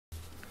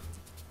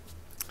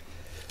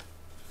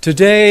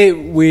Today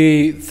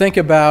we think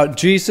about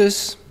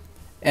Jesus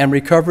and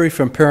recovery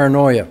from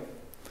paranoia.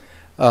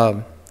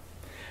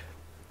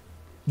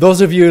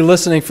 Those of you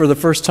listening for the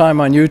first time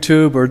on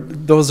YouTube, or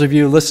those of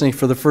you listening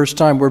for the first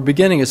time, we're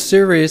beginning a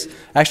series.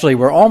 Actually,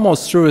 we're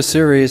almost through a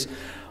series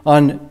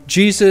on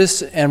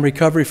Jesus and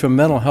recovery from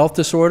mental health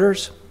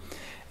disorders.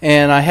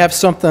 And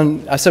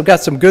I've got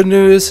some good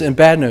news and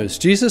bad news.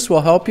 Jesus will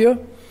help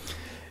you.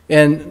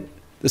 And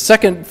the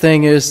second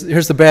thing is,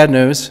 here's the bad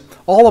news.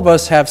 All of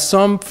us have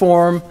some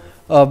form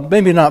of,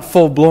 maybe not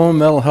full-blown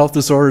mental health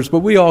disorders, but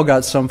we all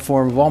got some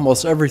form of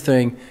almost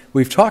everything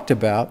we've talked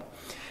about.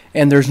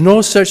 And there's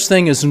no such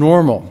thing as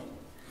normal.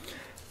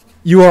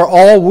 You are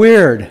all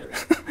weird.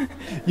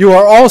 You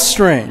are all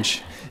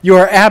strange. You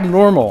are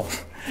abnormal,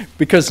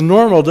 because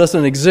normal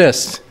doesn't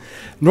exist.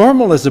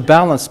 Normal is a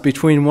balance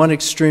between one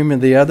extreme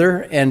and the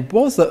other, and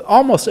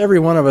almost every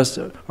one of us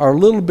are a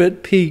little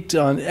bit peaked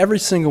on every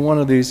single one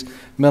of these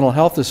mental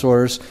health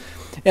disorders.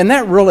 And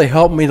that really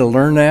helped me to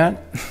learn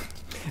that,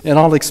 and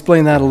I'll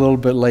explain that a little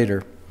bit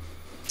later.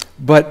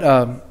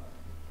 But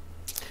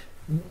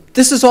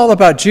this is all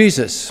about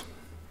Jesus.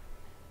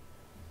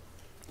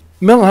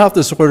 Mental health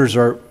disorders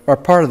are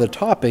part of the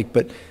topic,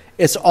 but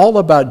it's all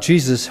about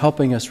Jesus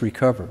helping us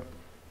recover.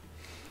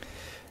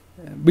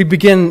 We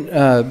begin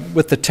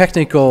with the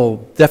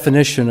technical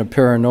definition of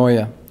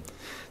paranoia.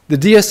 The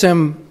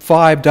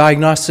DSM-5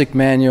 diagnostic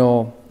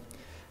manual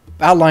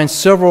outlines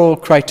several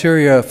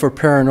criteria for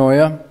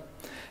paranoia,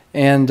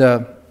 and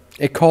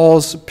it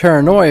calls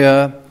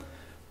paranoia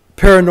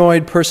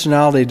paranoid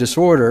personality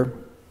disorder.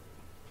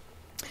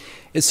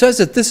 It says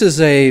that this is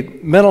a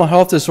mental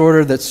health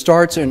disorder that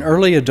starts in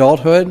early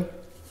adulthood,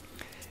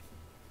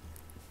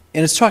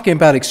 and it's talking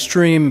about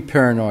extreme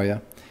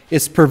paranoia.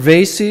 It's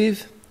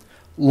pervasive,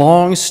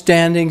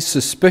 long-standing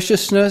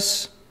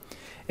suspiciousness,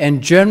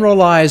 and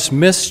generalized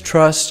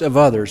mistrust of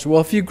others.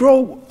 Well, if you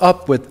grow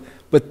up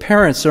with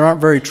parents that aren't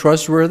very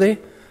trustworthy,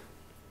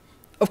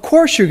 of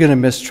course you're going to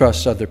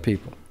mistrust other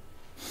people.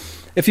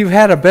 If you've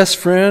had a best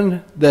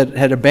friend that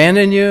had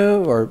abandoned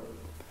you or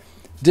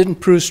didn't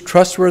prove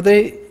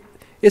trustworthy,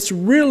 it's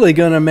really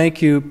going to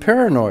make you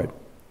paranoid.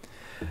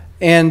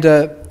 And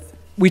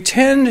we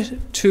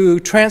tend to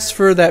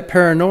transfer that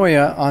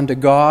paranoia onto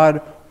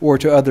God or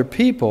to other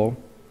people.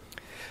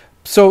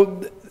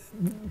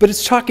 But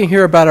it's talking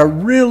here about a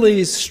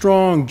really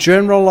strong,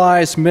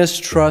 generalized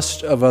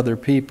mistrust of other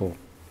people.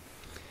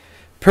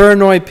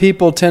 Paranoid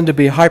people tend to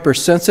be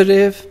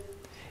hypersensitive,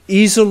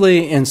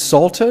 easily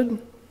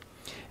insulted,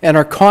 and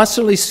are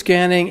constantly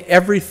scanning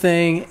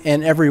everything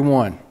and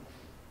everyone.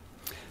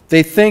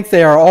 They think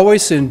they are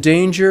always in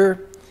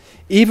danger,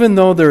 even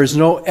though there is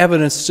no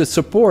evidence to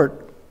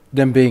support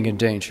them being in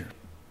danger.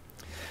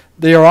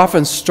 They are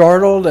often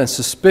startled and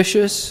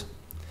suspicious,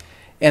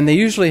 and they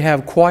usually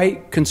have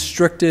quite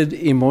constricted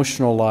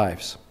emotional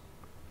lives.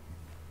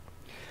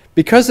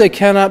 Because they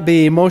cannot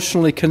be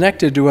emotionally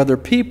connected to other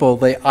people,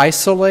 they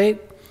isolate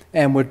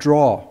and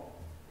withdraw.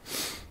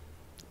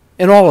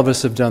 And all of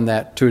us have done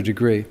that to a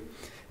degree.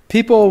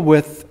 People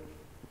with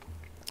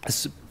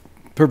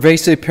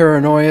pervasive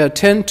paranoia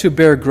tend to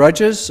bear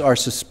grudges, are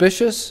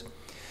suspicious,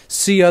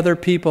 see other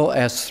people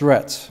as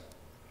threats.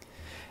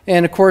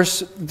 And of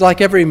course,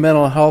 like every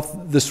mental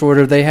health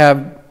disorder, they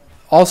have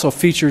also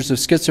features of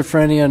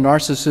schizophrenia,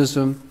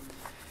 narcissism,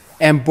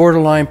 and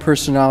borderline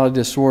personality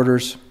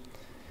disorders,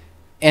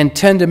 and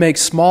tend to make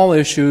small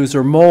issues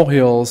or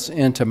molehills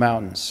into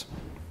mountains.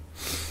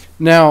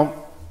 Now,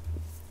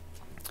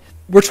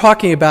 we're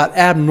talking about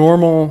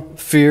abnormal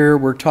fear,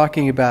 we're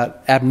talking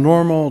about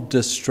abnormal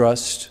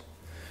distrust,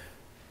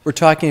 we're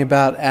talking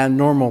about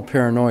abnormal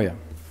paranoia.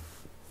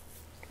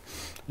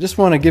 I just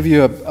want to give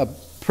you a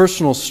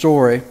personal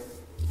story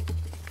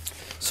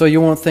so you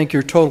won't think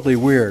you're totally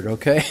weird,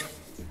 okay?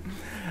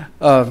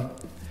 The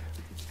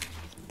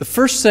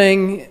first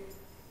thing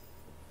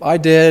I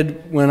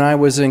did when I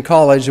was in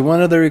college,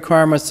 one of the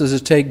requirements is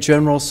to take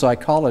general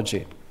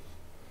psychology.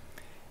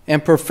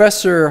 And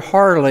Professor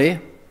Harley,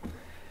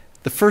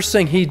 the first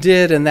thing he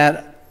did in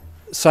that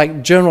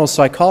general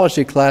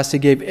psychology class, he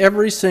gave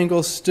every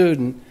single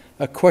student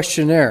a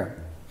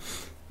questionnaire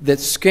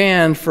that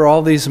scanned for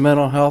all these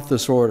mental health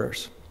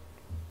disorders.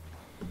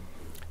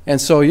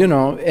 And so, you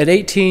know, at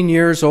 18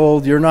 years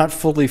old, you're not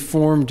fully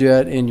formed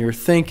yet in your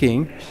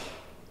thinking.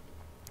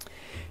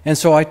 And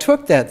so I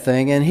took that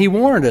thing, and he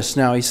warned us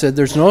now. He said,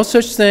 there's no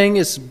such thing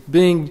as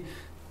being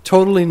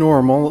totally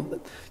normal.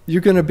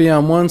 You're going to be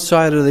on one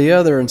side or the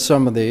other in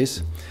some of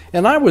these.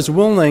 And I was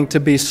willing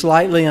to be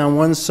slightly on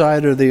one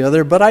side or the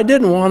other, but I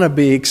didn't want to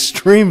be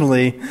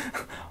extremely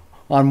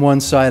on one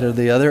side or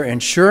the other.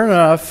 And sure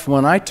enough,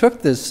 when I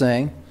took this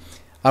thing,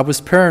 I was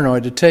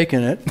paranoid to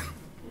taking it.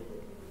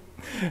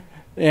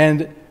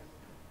 And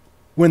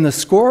when the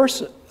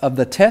scores of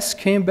the test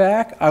came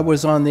back, I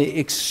was on the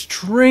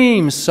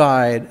extreme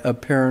side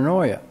of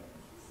paranoia.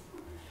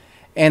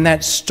 And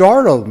that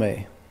startled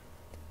me.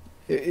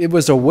 It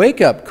was a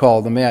wake-up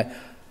call to me.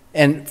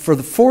 And for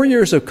the 4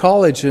 years of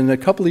college and a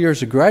couple of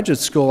years of graduate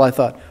school, I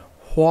thought,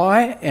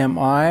 why am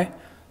I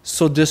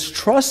so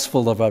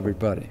distrustful of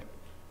everybody?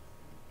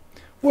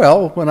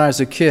 Well, when I was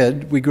a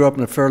kid, we grew up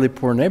in a fairly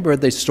poor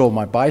neighborhood. They stole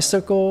my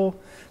bicycle.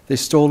 They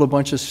stole a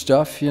bunch of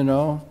stuff,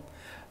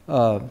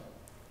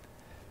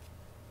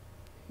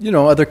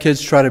 other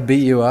kids try to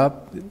beat you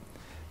up.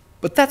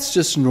 But that's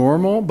just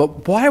normal.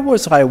 But why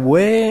was I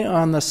way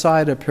on the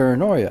side of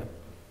paranoia?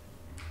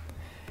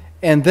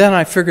 And then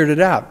I figured it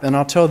out, and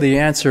I'll tell the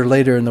answer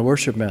later in the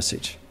worship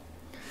message.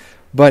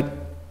 But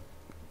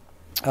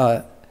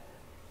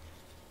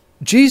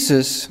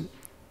Jesus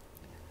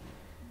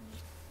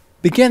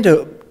began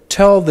to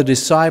tell the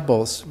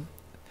disciples,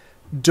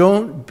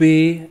 don't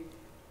be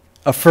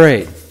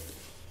afraid.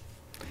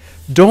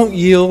 Don't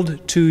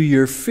yield to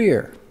your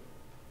fear.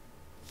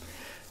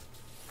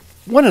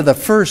 One of the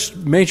first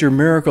major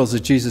miracles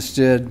that Jesus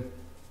did,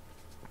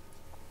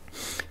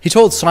 he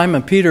told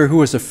Simon Peter, who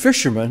was a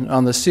fisherman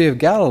on the Sea of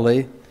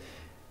Galilee,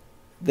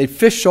 they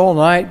fished all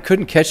night,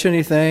 couldn't catch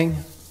anything.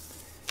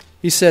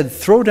 He said, go out and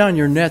throw down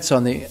your nets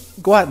on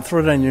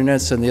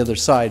the other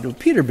side. Well,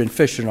 Peter had been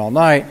fishing all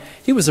night.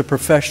 He was a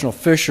professional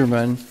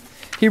fisherman.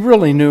 He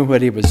really knew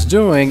what he was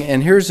doing.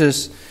 And here's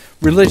this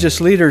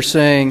religious leader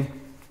saying,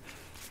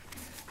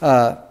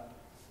 put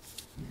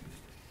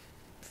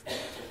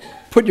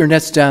your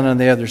nets down on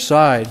the other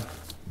side.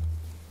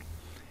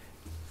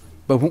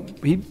 But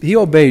he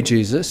obeyed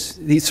Jesus.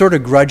 He sort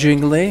of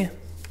grudgingly,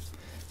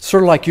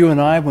 sort of like you and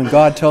I, when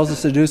God tells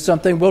us to do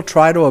something, we'll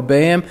try to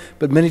obey him,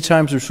 but many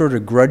times we're sort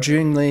of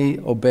grudgingly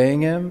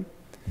obeying him.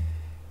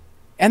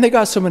 And they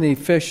got so many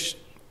fish,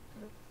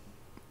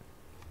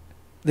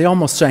 they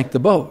almost sank the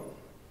boat.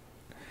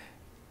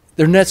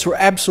 Their nets were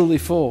absolutely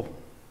full.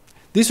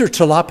 These are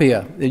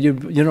tilapia. You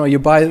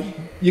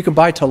can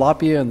buy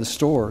tilapia in the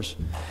stores.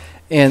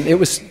 And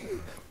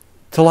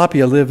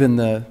tilapia live in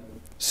the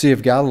Sea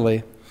of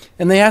Galilee.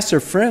 And they asked their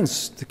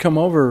friends to come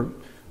over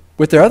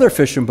with their other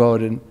fishing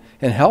boat and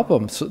help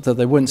them so that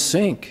they wouldn't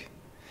sink.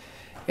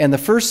 And the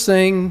first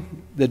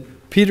thing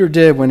that Peter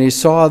did when he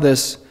saw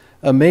this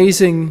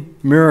amazing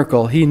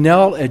miracle, he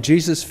knelt at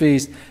Jesus'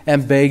 feet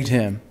and begged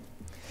him,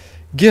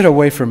 "Get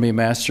away from me,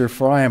 Master,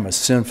 for I am a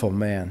sinful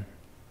man."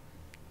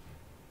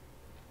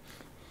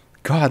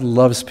 God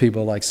loves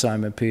people like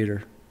Simon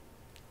Peter.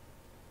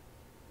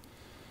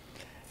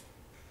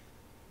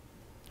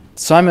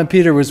 Simon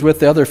Peter was with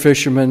the other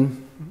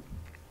fishermen,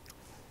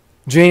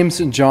 James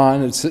and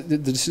John.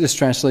 This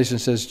translation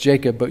says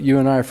Jacob, but you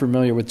and I are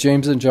familiar with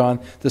James and John,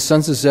 the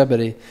sons of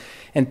Zebedee.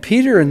 And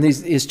Peter and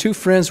his two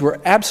friends were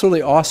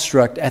absolutely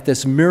awestruck at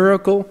this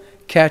miracle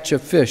catch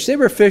of fish. They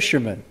were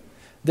fishermen.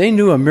 They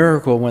knew a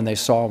miracle when they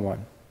saw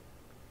one.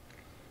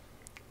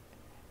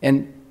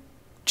 And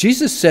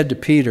Jesus said to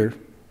Peter,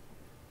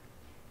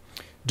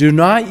 "Do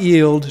not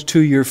yield to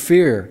your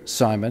fear,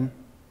 Simon.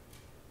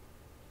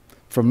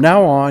 From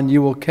now on,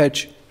 you will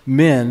catch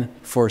men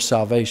for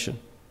salvation."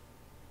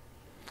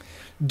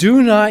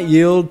 Do not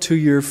yield to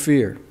your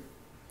fear.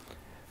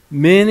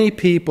 Many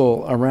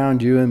people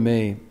around you and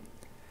me,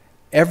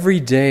 every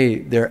day,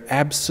 they're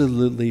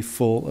absolutely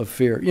full of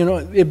fear.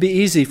 It'd be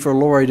easy for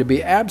Lori to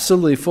be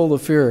absolutely full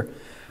of fear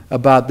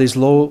about these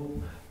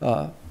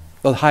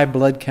high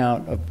blood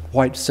count of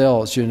white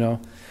cells,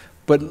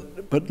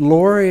 But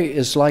Lori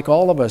is like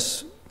all of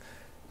us.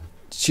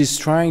 She's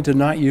trying to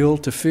not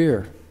yield to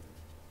fear.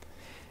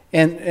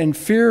 And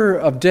fear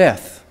of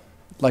death,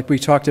 like we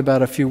talked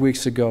about a few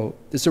weeks ago,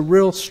 is a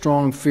real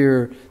strong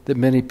fear that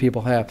many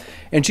people have.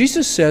 And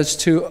Jesus says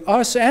to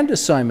us and to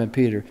Simon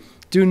Peter,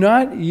 do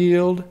not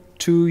yield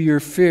to your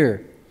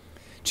fear.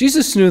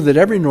 Jesus knew that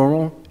every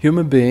normal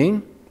human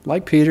being,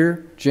 like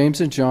Peter,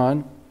 James, and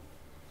John,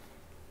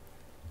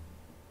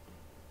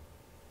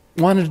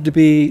 wanted to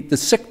be, the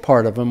sick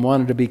part of them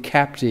wanted to be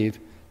captive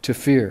to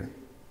fear.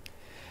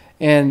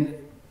 And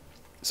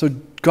so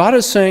God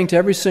is saying to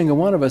every single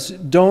one of us,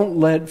 don't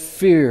let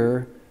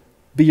fear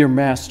be your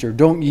master.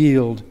 Don't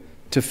yield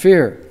to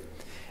fear.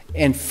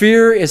 And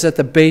fear is at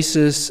the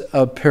basis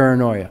of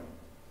paranoia.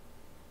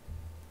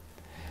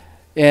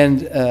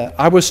 And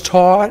I was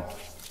taught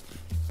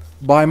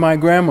by my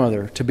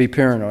grandmother to be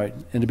paranoid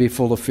and to be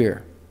full of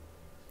fear.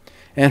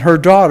 And her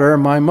daughter,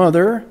 my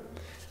mother,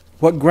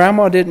 what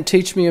grandma didn't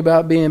teach me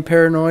about being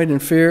paranoid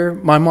and fear,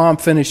 my mom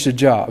finished the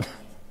job.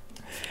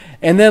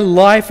 And then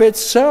life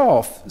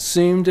itself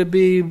seemed to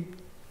be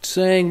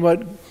saying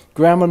what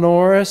Grandma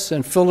Norris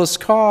and Phyllis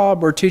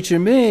Cobb were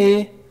teaching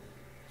me.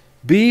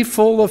 Be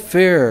full of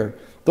fear.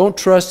 Don't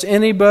trust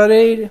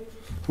anybody.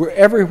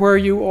 Everywhere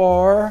you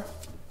are,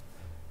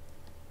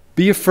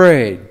 be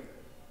afraid.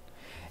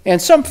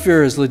 And some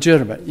fear is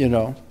legitimate,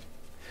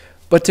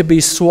 But to be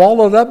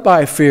swallowed up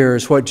by fear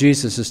is what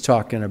Jesus is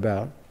talking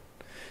about.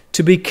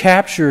 To be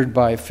captured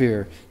by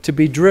fear. To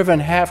be driven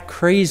half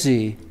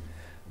crazy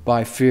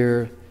by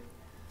fear.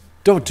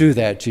 Don't do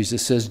that,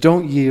 Jesus says.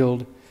 Don't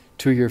yield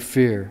to your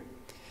fear.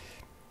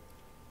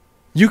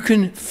 You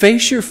can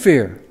face your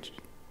fear,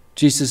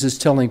 Jesus is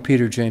telling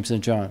Peter, James,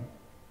 and John.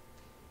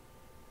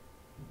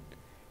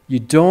 You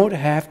don't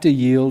have to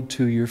yield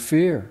to your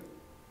fear.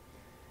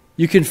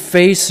 You can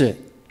face it.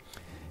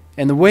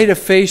 And the way to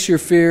face your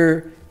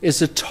fear is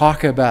to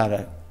talk about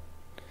it.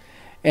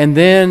 And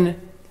then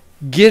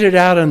get it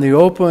out in the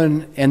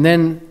open, and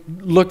then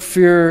look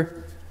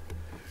fear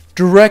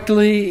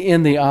directly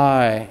in the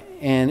eye,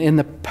 and in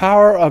the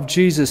power of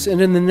Jesus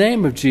and in the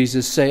name of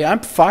Jesus say, I'm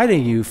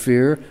fighting you,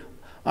 fear.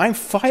 I'm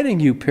fighting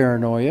you,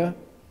 paranoia.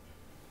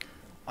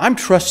 I'm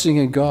trusting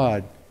in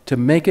God to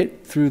make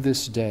it through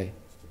this day.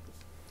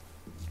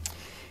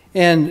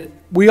 And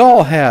we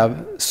all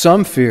have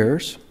some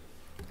fears,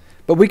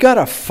 but we got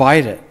to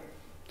fight it.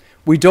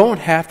 We don't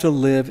have to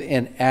live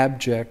in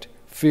abject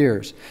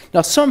fears.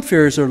 Now, some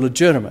fears are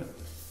legitimate.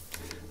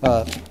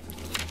 I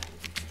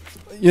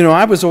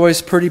was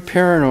always pretty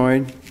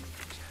paranoid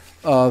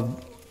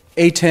of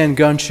A-10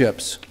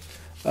 gunships,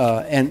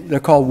 and they're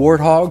called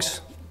warthogs,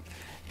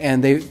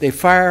 and they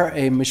fire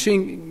a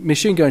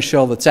machine gun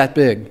shell that's that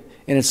big,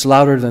 and it's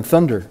louder than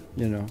thunder,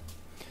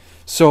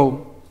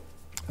 So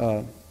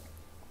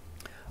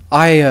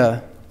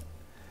I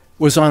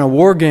was on a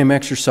war game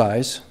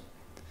exercise,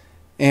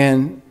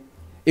 and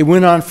it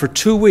went on for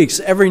 2 weeks.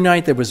 Every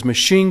night there was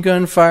machine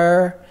gun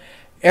fire.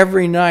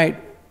 Every night,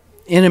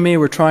 enemy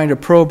were trying to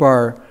probe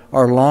our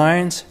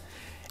lines.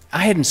 I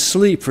hadn't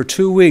slept for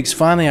 2 weeks.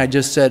 Finally, I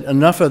just said,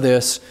 enough of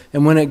this.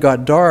 And when it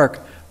got dark,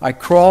 I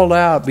crawled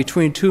out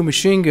between two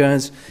machine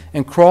guns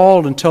and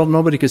crawled until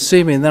nobody could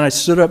see me. And then I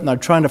stood up and I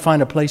was trying to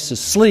find a place to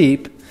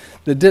sleep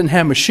that didn't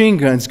have machine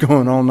guns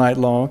going all night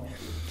long.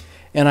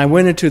 And I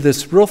went into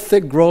this real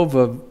thick grove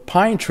of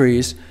pine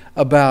trees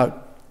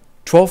about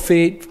 12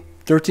 feet,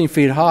 13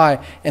 feet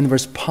high, and there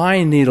was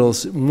pine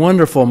needles,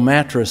 wonderful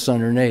mattress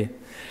underneath.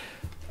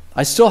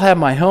 I still had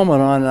my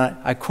helmet on, and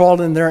I crawled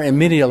in there, and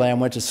immediately I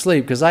went to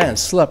sleep because I hadn't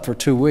slept for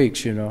 2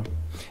 weeks, And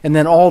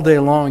then all day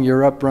long,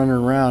 you're up running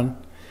around.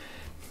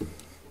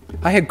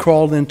 I had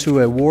crawled into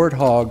a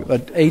Warthog,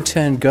 an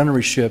A-10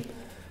 gunnery ship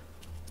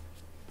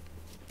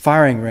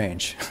firing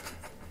range.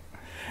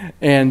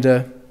 And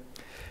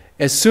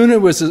as soon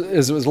as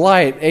it was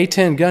light,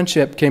 A-10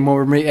 gunship came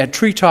over me at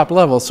treetop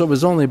level, so it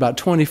was only about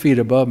 20 feet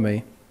above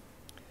me,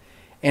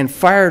 and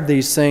fired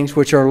these things,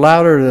 which are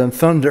louder than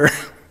thunder.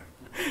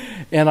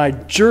 And I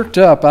jerked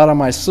up out of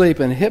my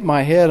sleep and hit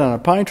my head on a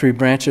pine tree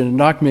branch, and it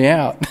knocked me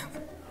out.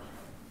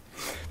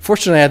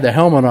 Fortunately, I had the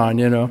helmet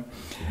on,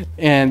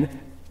 And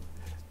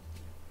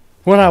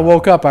when I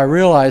woke up, I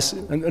realized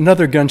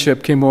another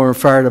gunship came over and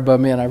fired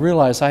above me, and I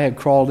realized I had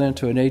crawled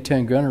into an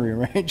A-10 gunnery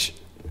range.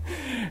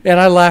 And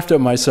I laughed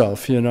at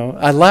myself,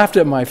 I laughed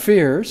at my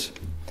fears.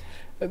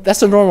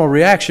 That's a normal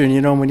reaction,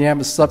 when you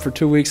haven't slept for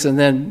 2 weeks and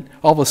then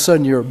all of a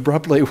sudden you're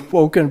abruptly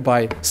woken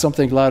by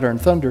something louder than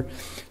thunder.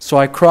 So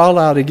I crawled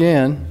out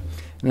again,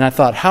 and I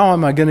thought, how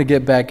am I going to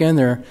get back in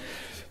there?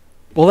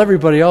 Well,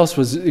 everybody else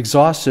was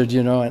exhausted,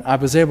 and I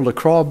was able to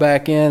crawl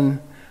back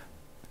in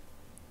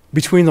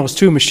between those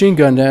two machine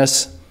gun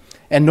nests,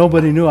 and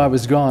nobody knew I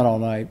was gone all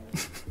night.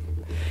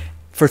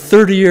 For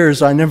 30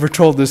 years, I never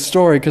told this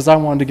story because I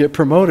wanted to get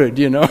promoted,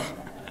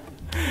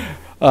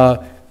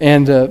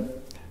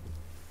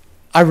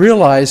 I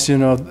realized,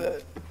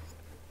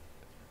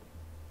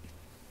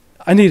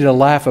 I needed to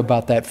laugh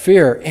about that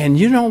fear. And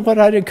you know what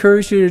I'd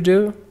encourage you to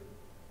do?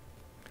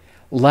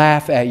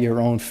 Laugh at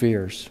your own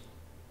fears.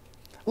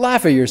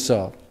 Laugh at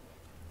yourself.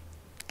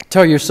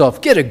 Tell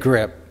yourself, get a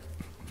grip.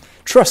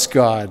 Trust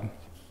God.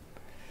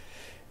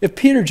 If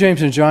Peter,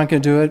 James, and John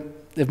can do it,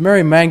 if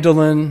Mary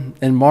Magdalene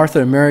and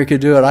Martha and Mary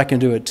could do it, I can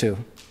do it too.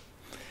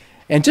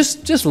 And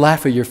just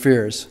laugh at your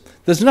fears.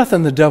 There's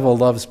nothing the devil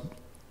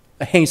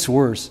hates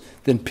worse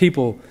than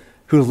people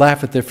who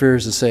laugh at their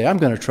fears and say, I'm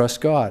going to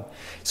trust God.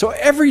 So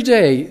every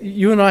day,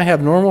 you and I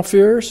have normal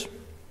fears.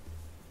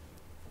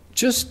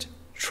 Just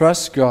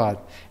trust God.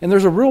 And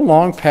there's a real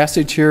long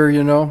passage here,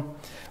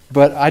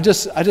 but I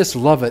just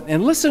love it.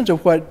 And listen to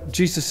what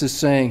Jesus is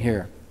saying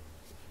here.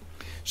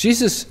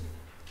 Jesus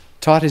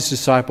taught his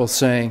disciples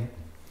saying,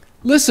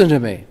 listen to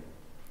me.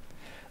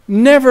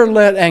 Never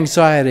let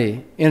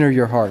anxiety enter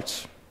your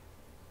hearts.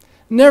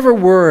 Never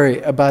worry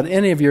about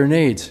any of your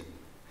needs.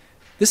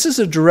 This is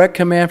a direct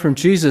command from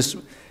Jesus.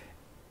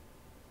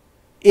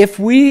 If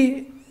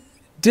we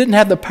didn't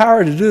have the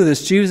power to do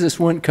this, Jesus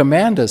wouldn't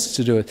command us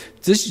to do it.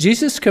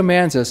 Jesus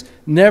commands us,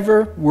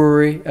 never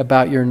worry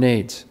about your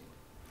needs.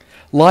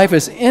 Life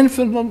is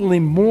infinitely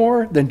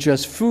more than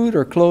just food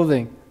or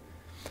clothing.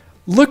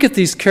 Look at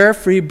these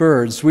carefree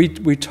birds. We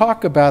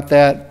talk about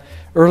that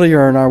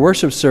earlier in our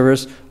worship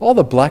service. All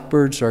the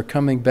blackbirds are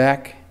coming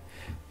back.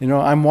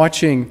 I'm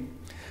watching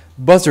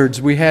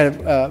buzzards. We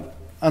had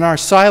on our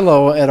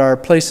silo at our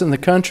place in the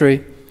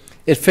country,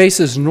 it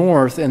faces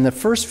north, and the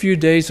first few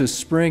days of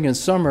spring and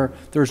summer,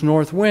 there's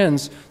north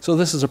winds, so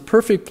this is a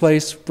perfect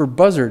place for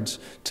buzzards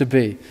to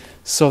be.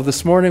 So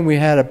this morning we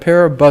had a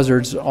pair of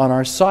buzzards on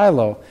our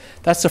silo.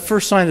 That's the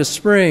first sign of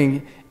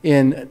spring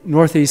in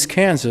northeast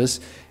Kansas,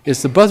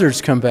 is the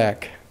buzzards come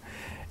back.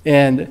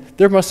 And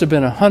there must have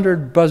been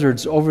 100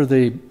 buzzards over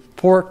the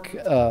pork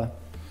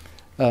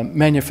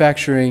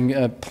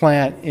manufacturing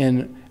plant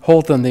in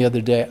Holton the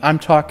other day. I'm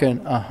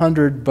talking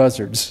 100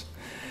 buzzards.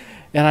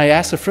 And I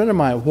asked a friend of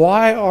mine,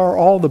 why are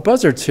all the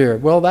buzzards here?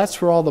 Well,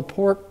 that's where all the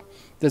pork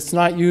that's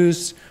not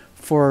used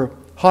for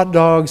hot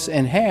dogs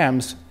and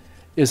hams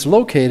is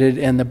located,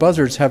 and the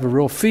buzzards have a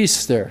real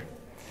feast there.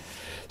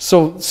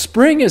 So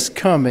spring is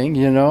coming,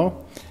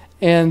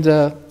 and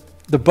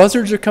the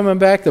buzzards are coming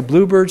back, the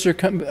bluebirds are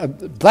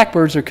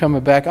blackbirds are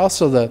coming back,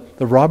 also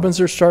the robins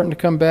are starting to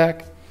come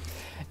back.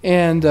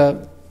 And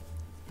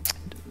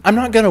I'm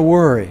not going to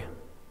worry.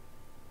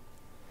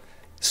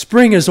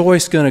 Spring is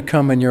always going to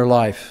come in your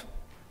life.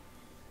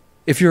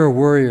 If you're a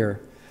worrier,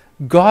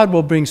 God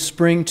will bring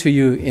spring to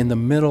you in the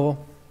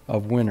middle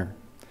of winter.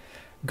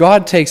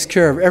 God takes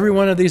care of every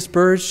one of these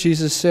birds,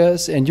 Jesus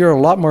says, and you're a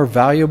lot more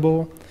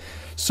valuable.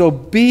 So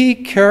be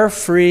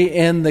carefree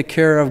in the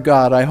care of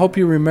God. I hope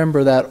you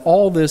remember that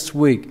all this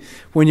week.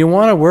 When you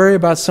want to worry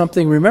about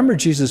something, remember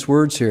Jesus'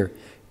 words here.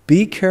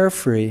 Be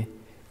carefree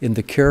in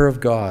the care of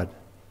God.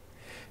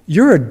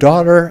 You're a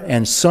daughter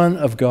and son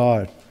of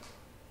God.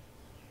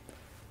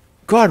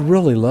 God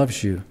really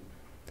loves you.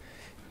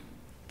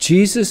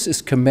 Jesus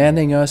is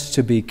commanding us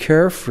to be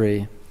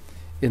carefree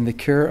in the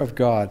care of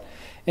God.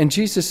 And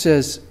Jesus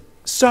says,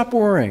 stop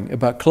worrying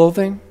about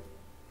clothing.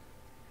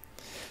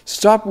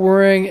 Stop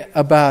worrying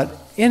about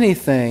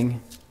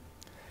anything.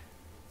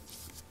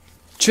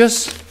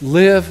 Just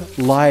live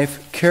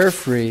life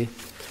carefree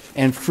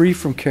and free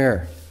from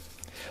care.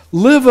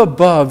 Live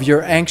above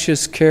your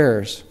anxious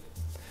cares,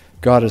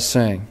 God is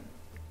saying.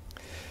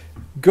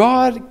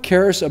 God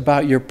cares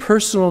about your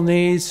personal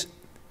needs,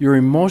 your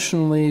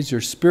emotional needs,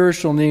 your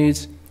spiritual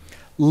needs.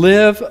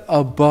 Live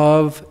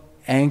above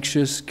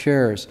anxious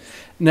cares.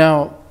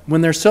 Now,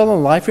 when they're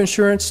selling life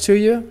insurance to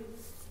you,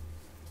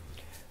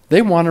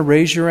 they want to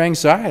raise your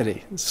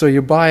anxiety. So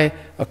you buy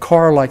a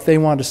car like they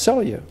want to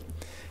sell you,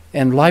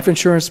 and life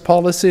insurance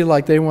policy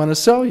like they want to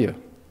sell you.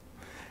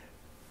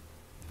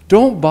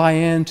 Don't buy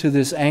into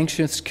this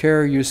anxious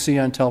care you see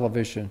on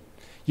television.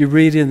 You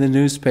read in the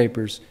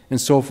newspapers and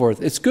so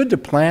forth. It's good to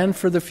plan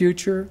for the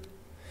future,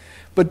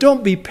 but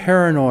don't be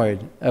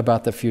paranoid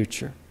about the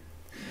future.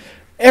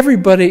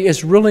 Everybody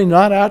is really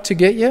not out to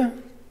get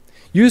you.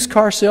 Used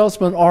car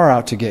salesmen are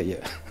out to get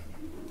you.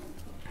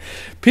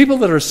 People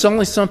that are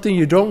selling something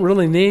you don't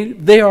really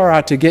need, they are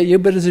out to get you.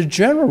 But as a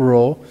general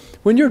rule,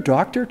 when your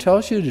doctor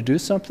tells you to do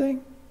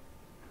something,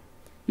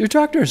 your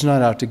doctor is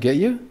not out to get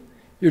you.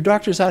 Your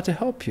doctor is out to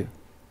help you.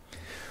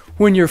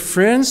 When your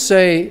friends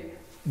say,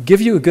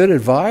 give you good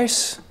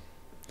advice,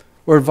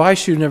 or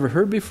advice you've never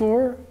heard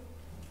before,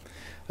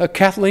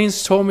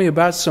 Kathleen's told me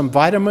about some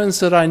vitamins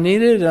that I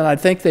needed, and I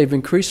think they've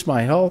increased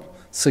my health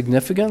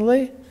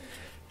significantly.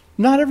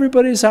 Not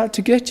everybody's out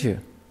to get you.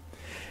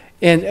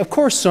 And of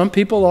course, some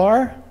people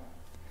are,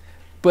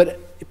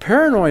 but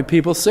paranoid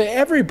people say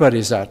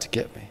everybody's out to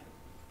get me.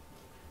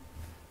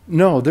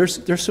 No,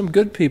 there's some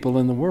good people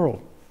in the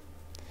world.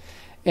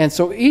 And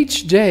so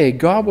each day,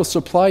 God will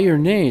supply your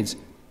needs.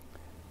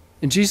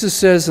 And Jesus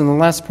says in the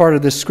last part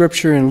of this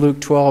scripture in Luke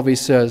 12, he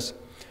says,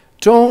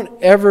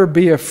 don't ever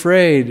be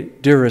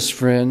afraid, dearest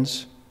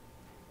friends.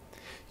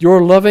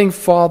 Your loving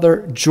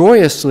Father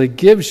joyously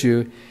gives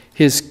you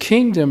his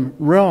kingdom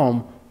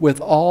realm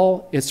with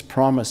all its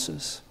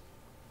promises.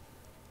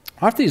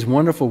 Aren't these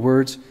wonderful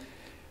words?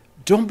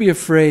 Don't be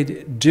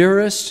afraid,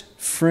 dearest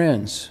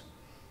friends.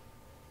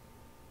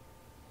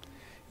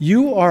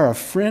 You are a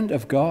friend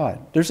of God.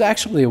 There's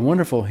actually a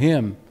wonderful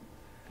hymn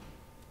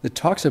that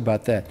talks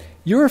about that.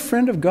 You're a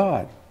friend of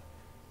God.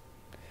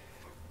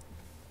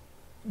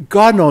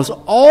 God knows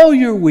all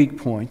your weak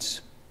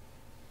points.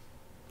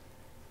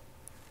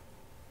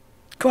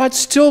 God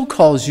still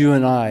calls you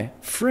and I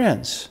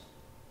friends.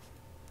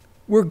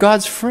 We're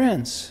God's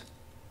friends.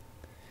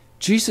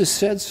 Jesus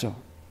said so.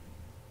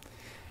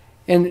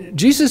 And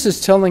Jesus is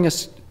telling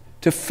us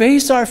to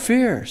face our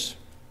fears.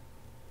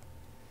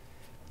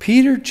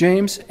 Peter,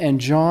 James,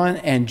 and John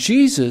and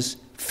Jesus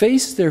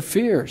faced their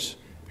fears.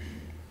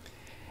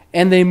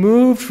 And they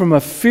moved from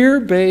a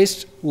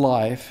fear-based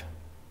life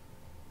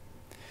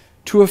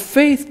to a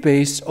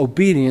faith-based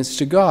obedience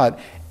to God.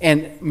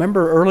 And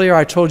remember earlier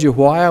I told you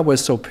why I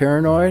was so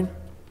paranoid?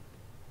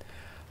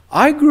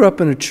 I grew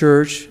up in a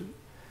church,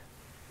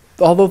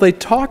 although they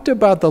talked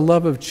about the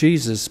love of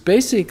Jesus,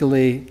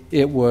 basically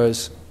it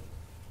was,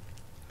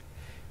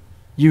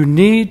 you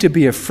need to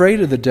be afraid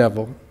of the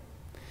devil.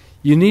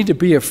 You need to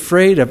be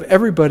afraid of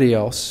everybody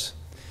else.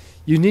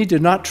 You need to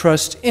not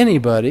trust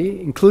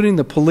anybody, including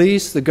the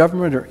police, the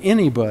government, or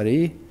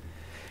anybody.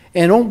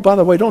 And oh, by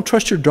the way, don't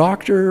trust your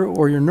doctor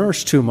or your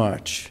nurse too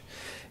much.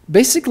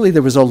 Basically,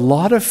 there was a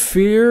lot of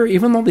fear.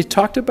 Even though they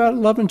talked about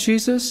loving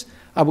Jesus,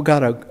 I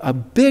got a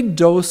big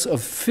dose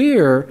of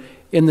fear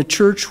in the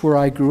church where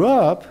I grew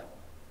up.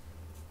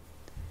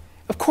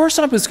 Of course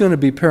I was going to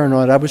be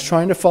paranoid. I was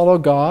trying to follow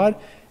God.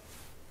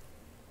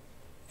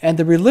 And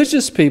the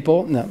religious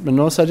people, now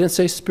notice I didn't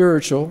say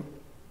spiritual,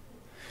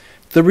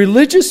 the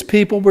religious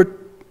people were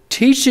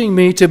teaching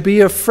me to be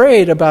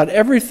afraid about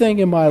everything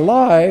in my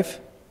life,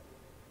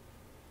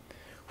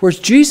 whereas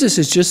Jesus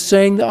is just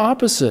saying the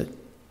opposite.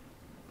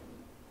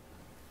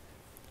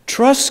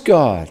 Trust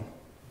God.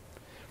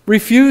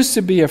 Refuse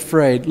to be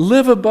afraid.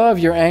 Live above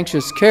your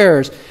anxious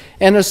cares.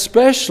 And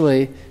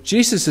especially,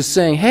 Jesus is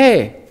saying,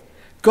 hey,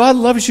 God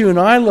loves you and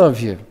I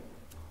love you.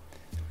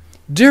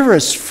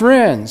 Dearest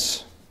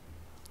friends,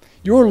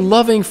 your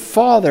loving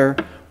Father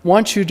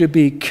wants you to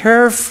be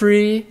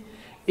carefree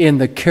in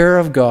the care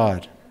of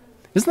God.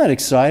 Isn't that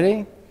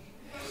exciting?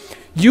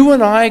 You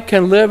and I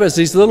can live as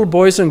these little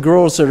boys and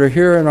girls that are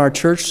here in our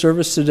church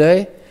service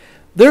today.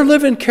 They're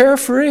living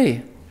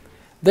carefree.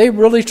 They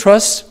really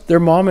trust their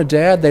mom and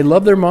dad. They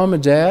love their mom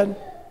and dad.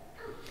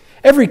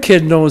 Every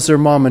kid knows their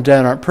mom and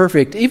dad aren't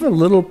perfect, even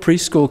little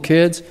preschool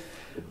kids.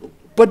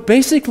 But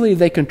basically,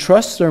 they can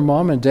trust their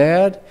mom and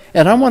dad.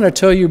 And I want to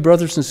tell you,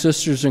 brothers and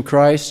sisters in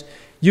Christ,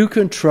 you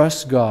can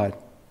trust God.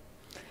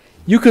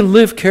 You can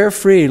live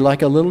carefree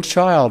like a little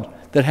child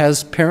that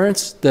has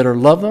parents that are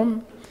loving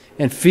them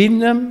and feeding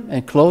them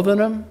and clothing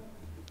them.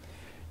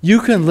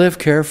 You can live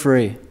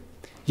carefree.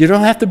 You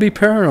don't have to be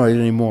paranoid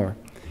anymore.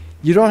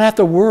 You don't have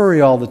to worry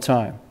all the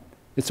time.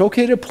 It's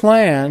okay to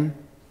plan,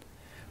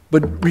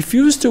 but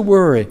refuse to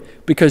worry,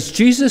 because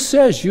Jesus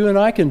says you and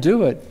I can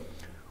do it.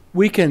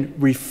 We can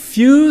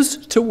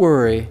refuse to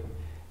worry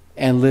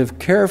and live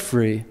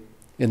carefree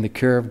in the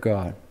care of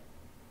God.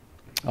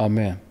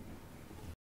 Amen.